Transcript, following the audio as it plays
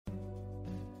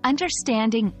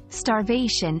Understanding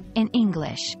starvation in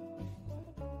English.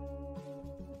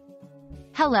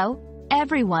 Hello,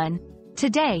 everyone.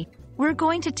 Today, we're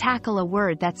going to tackle a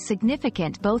word that's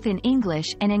significant both in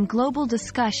English and in global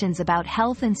discussions about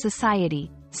health and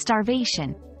society: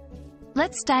 starvation.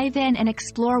 Let's dive in and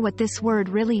explore what this word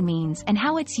really means and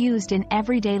how it's used in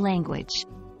everyday language.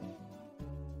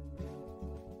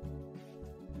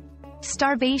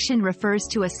 Starvation refers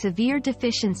to a severe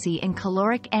deficiency in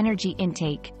caloric energy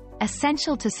intake,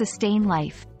 essential to sustain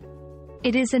life.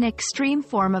 It is an extreme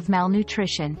form of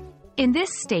malnutrition. In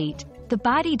this state, the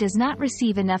body does not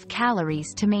receive enough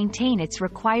calories to maintain its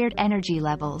required energy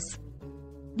levels.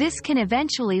 This can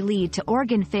eventually lead to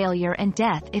organ failure and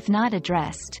death if not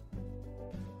addressed.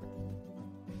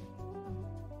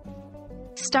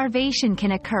 Starvation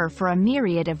can occur for a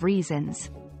myriad of reasons.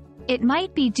 It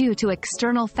might be due to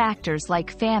external factors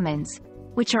like famines,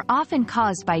 which are often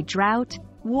caused by drought,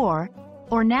 war,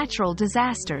 or natural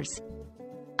disasters.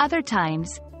 Other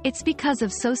times, it's because of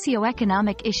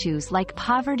socioeconomic issues like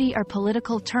poverty or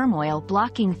political turmoil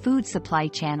blocking food supply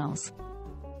channels.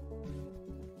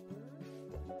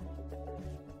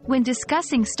 When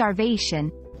discussing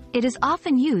starvation, it is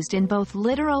often used in both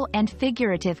literal and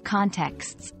figurative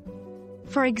contexts.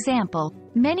 For example,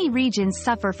 many regions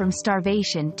suffer from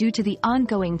starvation due to the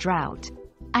ongoing drought.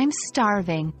 "I'm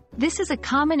starving." This is a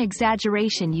common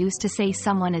exaggeration used to say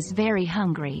someone is very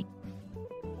hungry.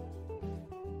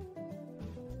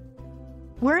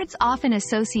 Words often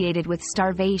associated with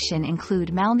starvation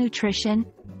include malnutrition,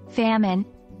 famine,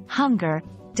 hunger,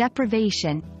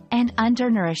 deprivation, and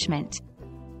undernourishment.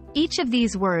 Each of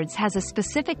these words has a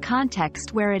specific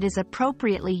context where it is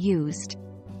appropriately used.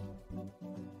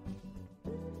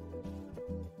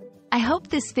 I hope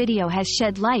this video has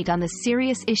shed light on the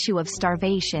serious issue of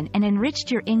starvation and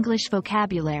enriched your English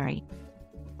vocabulary.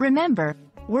 Remember,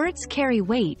 words carry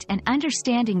weight and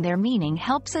understanding their meaning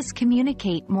helps us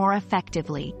communicate more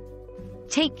effectively.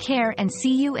 Take care and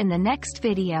see you in the next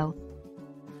video.